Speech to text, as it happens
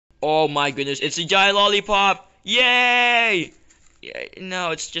Oh my goodness, it's a giant lollipop! Yay! Yeah, no,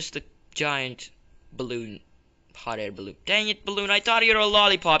 it's just a giant balloon. Hot air balloon. Dang it, balloon, I thought you were a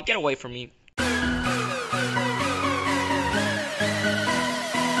lollipop. Get away from me.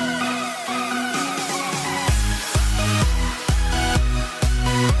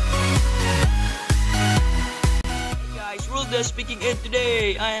 Speaking, and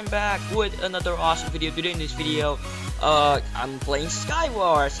today I am back with another awesome video. Today in this video, I'm playing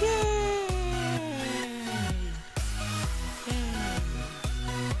Skywars. Yay!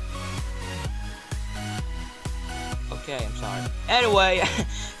 Okay, I'm sorry. Anyway,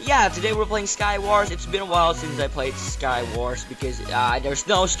 yeah, today we're playing Skywars. It's been a while since I played Skywars because there's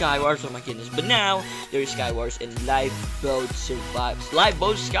no Skywars. Oh my goodness! But now there's Skywars and Lifeboat Survives.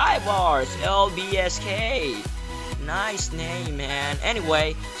 Lifeboat Skywars, LBSK. Nice name, man.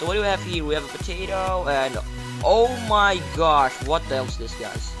 Anyway, so what do we have here? We have a potato and oh my gosh, what the hell is this,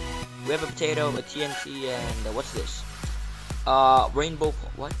 guys? We have a potato, a TNT, and what's this? Rainbow.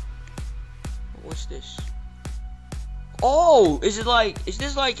 What? What's this? Oh, is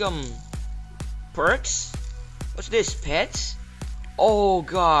this like perks? What's this? Pets? Oh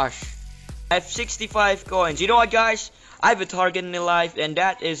gosh, I have 65 coins. You know what, guys? I have a target in life, and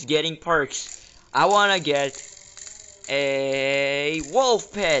that is getting perks. I wanna get a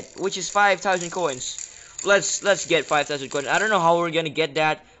wolf pet, which is 5,000 coins. Let's get 5,000 coins. I don't know how we're gonna get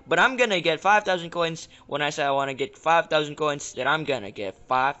that, but I'm gonna get 5,000 coins. When I say I want to get 5,000 coins, then I'm gonna get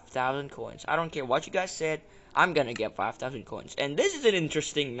 5,000 coins. I don't care what you guys said. I'm gonna get 5,000 coins. And this is an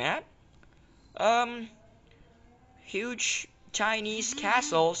interesting map. Huge Chinese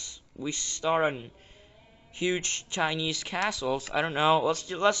castles. We start on huge Chinese castles. I don't know. Let's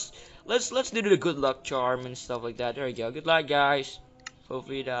do the good luck charm and stuff like that. There we go. Good luck, guys.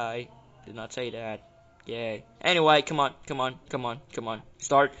 Hopefully you die. Did not say that. Yay. Anyway, come on.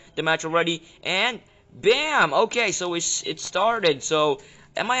 Start the match already, and bam. Okay, so it started. So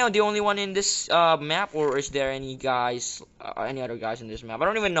am I the only one in this map, or is there any guys, any other guys in this map? I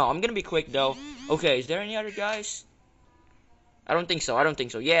don't even know. I'm gonna be quick though. Okay, is there any other guys? I don't think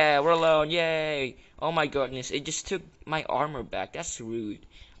so. Yeah, we're alone. Yay. Oh my goodness, it just took my armor back. That's rude.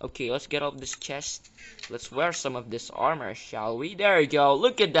 Okay, let's get off this chest. Let's wear some of this armor, shall we? There we go.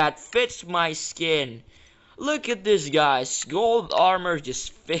 Look at that. Fits my skin. Look at this, guys. Gold armor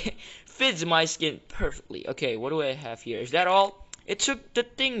just fits my skin perfectly. Okay, what do I have here? Is that all? It took the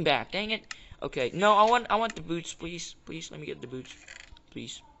thing back. Dang it. Okay, no, I want the boots, please. Please, let me get the boots.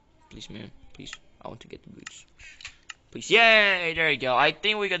 Please, man. Please, I want to get the boots. Please. Yay! There you go. I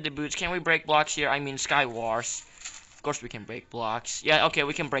think we got the boots. Can we break blocks here? I mean, Skywars. Of course we can break blocks. Yeah, okay,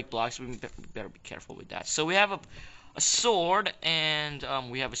 we can break blocks. We better be careful with that. So we have a sword, and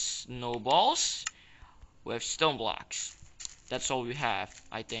we have snowballs. We have stone blocks. That's all we have,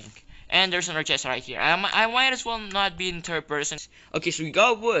 I think. And there's another chest right here. I might as well not be in third person. Okay, so we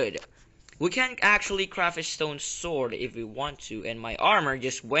got wood. We can actually craft a stone sword if we want to, and my armor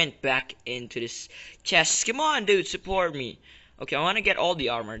just went back into this chest. Come on, dude, support me. Okay, I want to get all the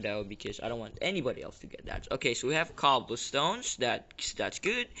armor though, because I don't want anybody else to get that. Okay, so we have cobblestones. That's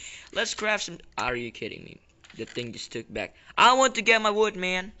good. Let's craft some. Are you kidding me? The thing just took back. I want to get my wood,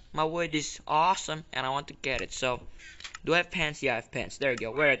 man. My wood is awesome, and I want to get it. So, do I have pants? Yeah, I have pants. There we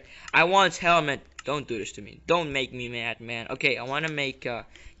go. Wear it. I want helmet. Don't do this to me. Don't make me mad, man. Okay, I want to make a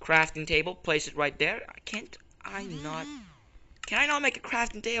crafting table. Place it right there. Can I not make a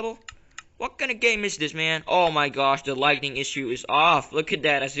crafting table? What kind of game is this, man? Oh my gosh, the lighting issue is off. Look at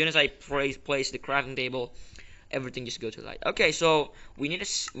that. As soon as I place the crafting table, everything just goes to light. Okay, so we need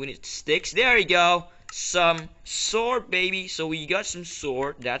sticks. There you go. Some sword, baby. So we got some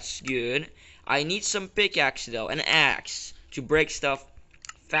sword. That's good. I need some pickaxe though, an axe to break stuff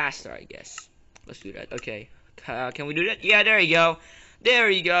faster, I guess. Let's do that. Okay. Can we do that? Yeah, there you go. There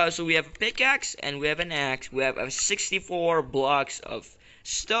you go. So we have a pickaxe and we have an axe. We have 64 blocks of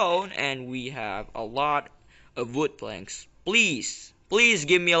stone, and we have a lot of wood planks. Please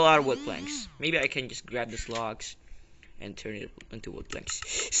give me a lot of wood planks. Maybe I can just grab these logs and turn it into wood planks.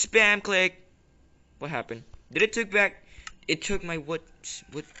 Spam click. What happened? Did it took back? It took my wood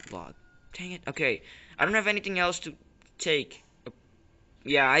log. Dang it. Okay, I don't have anything else to take.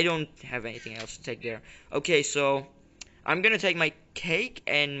 Yeah, I don't have anything else to take there. Okay, so I'm gonna take my cake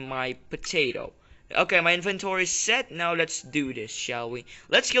and my potato. Okay, my inventory is set. Now let's do this, shall we?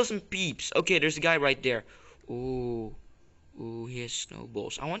 Let's kill some peeps. Okay, there's a guy right there. Ooh, he has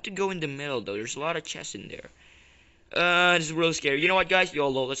snowballs. I want to go in the middle though. There's a lot of chests in there. This is really scary. You know what, guys?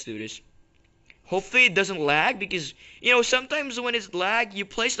 YOLO, let's do this. Hopefully it doesn't lag, because you know sometimes when it's lag, you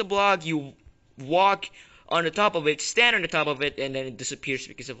place the block, you walk on the top of it, stand on the top of it, and then it disappears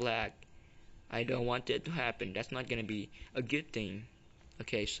because of lag. I don't want it to happen. That's not gonna be a good thing.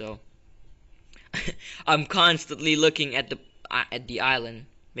 Okay, so I'm constantly looking at the island,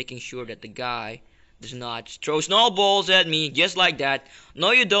 making sure that the guy does not throw snowballs at me just like that.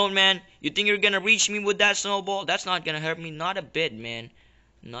 No, you don't, man. You think you're gonna reach me with that snowball? That's not gonna hurt me, not a bit, man.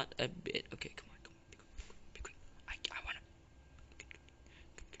 Not a bit. Okay, come on, come on. Be quick. I wanna.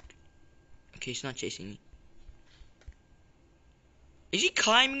 Okay, he's not chasing me. Is he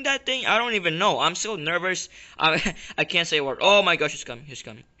climbing that thing? I don't even know. I'm so nervous. I can't say a word. Oh my gosh, he's coming. He's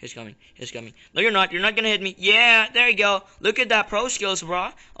coming. He's coming. He's coming. No, you're not. You're not gonna hit me. Yeah, there you go. Look at that pro skills,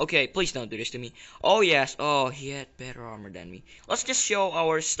 brah. Okay, please don't do this to me. Oh yes. Oh, he had better armor than me. Let's just show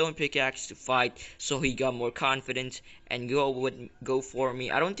our stone pickaxe to fight, so he got more confidence and go for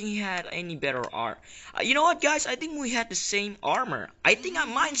me. I don't think he had any better armor. You know what, guys? I think we had the same armor. I think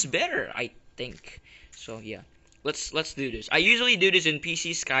mine's better. I think. So yeah. Let's do this. I usually do this in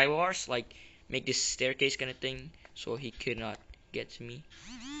PC Skywars, like make this staircase kind of thing, so he could not get to me.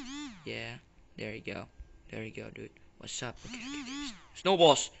 Yeah, there you go. There you go, dude. What's up? Okay.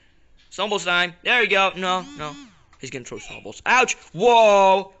 Snowballs. Snowballs time. There you go. No. He's gonna throw snowballs. Ouch!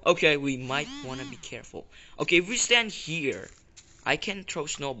 Whoa! Okay, we might wanna be careful. Okay, if we stand here, I can throw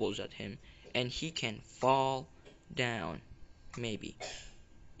snowballs at him, and he can fall down. Maybe.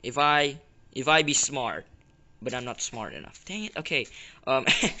 If I be smart. But I'm not smart enough. Dang it. Okay.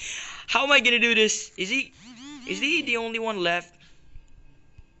 How am I gonna do this? Is he the only one left?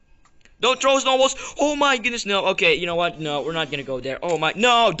 Don't throw snowballs. Oh my goodness, no. Okay, you know what? No, we're not gonna go there. Oh my,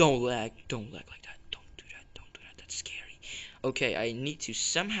 no, don't lag. Don't lag like that. Don't do that. Don't do that. That's scary. Okay, I need to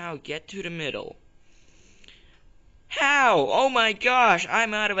somehow get to the middle. How? Oh my gosh,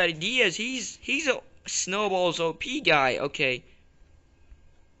 I'm out of ideas. He's a snowballs OP guy. Okay.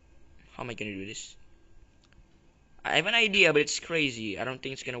 How am I gonna do this? I have an idea, but it's crazy. I don't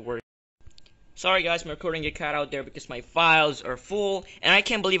think it's gonna work. Sorry guys, my recording get cut out there because my files are full, and I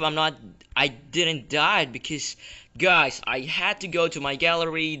can't believe I didn't die because, guys, I had to go to my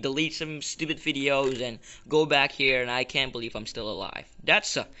gallery, delete some stupid videos, and go back here, and I can't believe I'm still alive.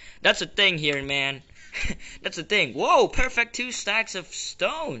 That's a thing here, man. That's a thing. Whoa, perfect 2 stacks of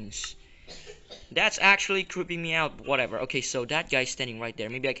stones. That's actually creeping me out. Whatever. Okay, so that guy's standing right there.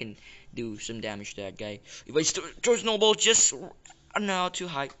 Maybe I can do some damage to that guy. If I throw snowballs, just no, too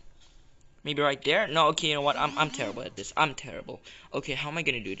high. Maybe right there. No, okay. You know what? I'm terrible at this. I'm terrible. Okay, how am I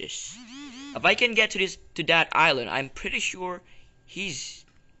gonna do this? If I can get to that island, I'm pretty sure he's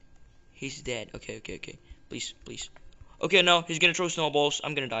dead. Okay. Please. Okay, no, he's gonna throw snowballs.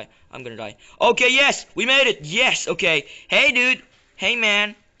 I'm gonna die. Okay, yes, we made it. Yes. Okay. Hey, dude. Hey,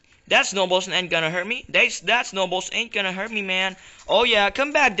 man. That snowballs ain't gonna hurt me. That snowballs ain't gonna hurt me, man. Oh yeah,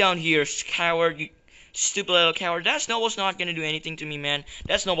 come back down here, coward. You stupid little coward. That snowball's not gonna do anything to me, man.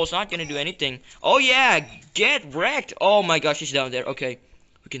 That snowball's not gonna do anything. Oh yeah, get wrecked. Oh my gosh, he's down there. Okay,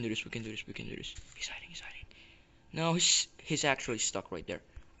 we can do this. He's hiding. No, he's actually stuck right there.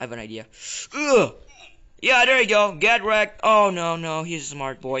 I have an idea. Ugh. Yeah, there you go. Get wrecked. Oh no, he's a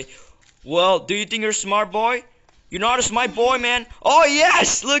smart boy. Well, do you think you're a smart boy? You're not a smart boy, man. Oh,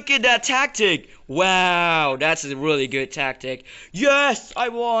 yes! Look at that tactic. Wow, that's a really good tactic. Yes, I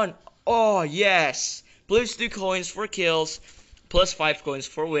won. Oh, yes. Plus 2 coins for kills, plus 5 coins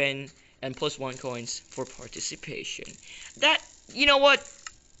for win, and plus 1 coins for participation. You know what?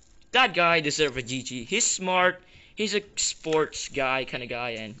 That guy deserves a GG. He's smart. He's a sports guy, kind of guy,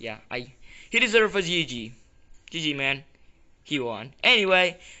 and yeah, he deserves a GG. GG, man. He won.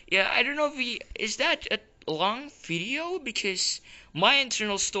 Anyway, yeah, I don't know if is that a long video, because my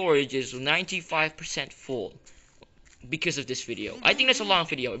internal storage is 95% full because of this video. I think that's a long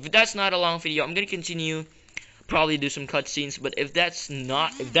video. If that's not a long video, I'm gonna continue, probably do some cutscenes. But if that's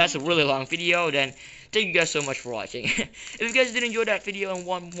a really long video, then thank you guys so much for watching. If you guys did enjoy that video and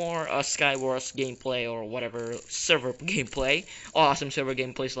want more Skywars gameplay or whatever server gameplay, awesome server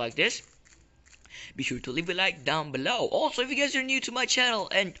gameplays like this, be sure to leave a like down below. Also, if you guys are new to my channel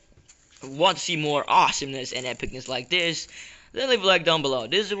and want to see more awesomeness and epicness like this, then leave a like down below.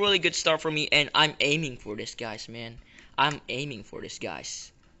 This is a really good start for me, and I'm aiming for this, guys, man. I'm aiming for this,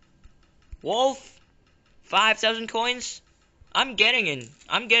 guys. Wolf, 5,000 coins. I'm getting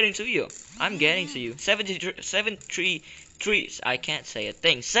to you. 73. I can't say a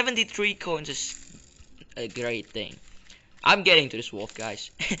thing. 73 coins is a great thing. I'm getting to this wolf, guys.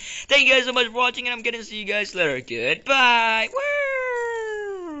 Thank you guys so much for watching, and I'm gonna see you guys later. Goodbye. Woo!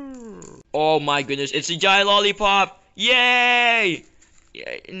 Oh my goodness, it's a giant lollipop! Yay!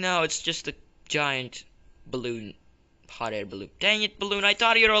 Yeah, no, it's just a giant balloon. Hot air balloon. Dang it, balloon, I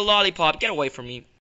thought you were a lollipop. Get away from me.